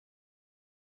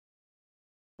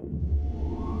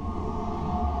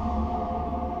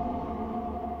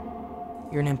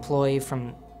you're an employee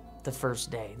from the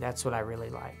first day. That's what I really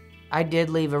like. I did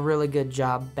leave a really good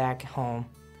job back home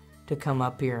to come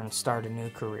up here and start a new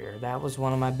career. That was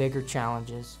one of my bigger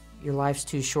challenges. Your life's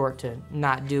too short to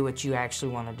not do what you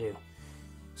actually want to do.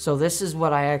 So this is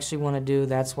what I actually want to do.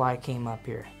 That's why I came up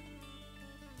here.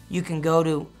 You can go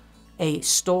to a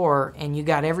store and you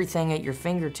got everything at your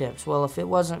fingertips. Well, if it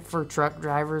wasn't for truck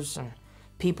drivers and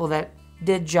people that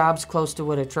did jobs close to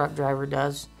what a truck driver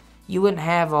does, you wouldn't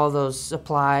have all those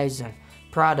supplies and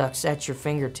products at your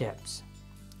fingertips.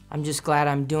 I'm just glad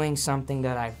I'm doing something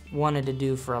that I've wanted to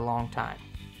do for a long time.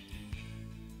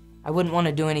 I wouldn't want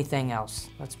to do anything else,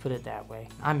 let's put it that way.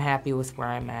 I'm happy with where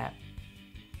I'm at.